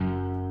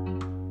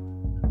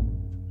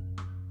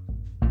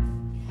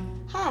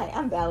Hi,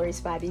 I'm Valerie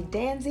Spivey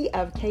Danzy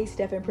of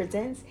K-Stephen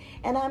Presents,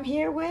 and I'm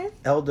here with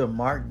Elder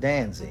Mark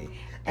Danzy.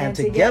 And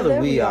together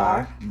we we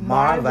are are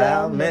MarVal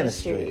MarVal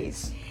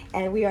Ministries.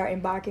 And we are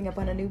embarking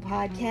upon a new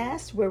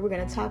podcast where we're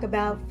going to talk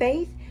about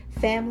faith,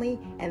 family,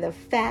 and the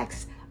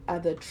facts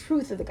of the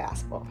truth of the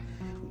gospel.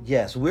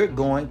 Yes, we're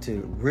going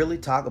to really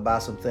talk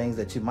about some things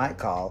that you might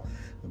call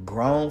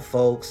grown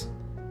folks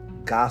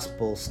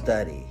gospel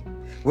study.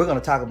 We're going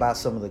to talk about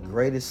some of the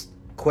greatest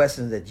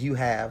questions that you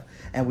have,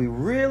 and we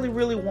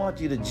really want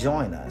you to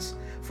join us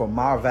for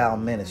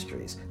MarVal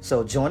Ministries.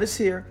 So join us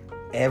here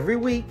every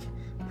week,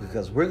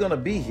 because we're going to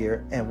be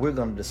here and we're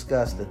going to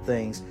discuss the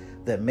things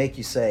that make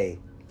you say,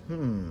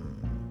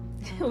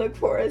 Look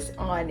for us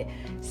on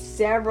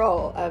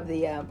several of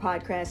the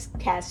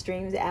podcast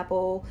streams,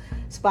 Apple,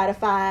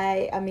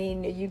 Spotify. I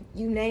mean,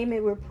 you name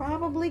it, we're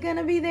probably going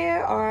to be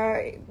there,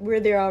 or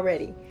we're there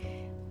already.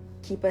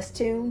 Keep us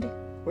tuned.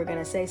 We're going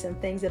to say some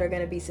things that are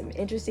going to be some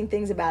interesting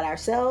things about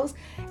ourselves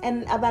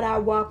and about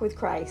our walk with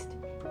Christ.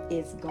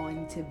 It's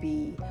going to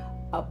be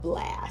a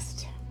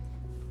blast.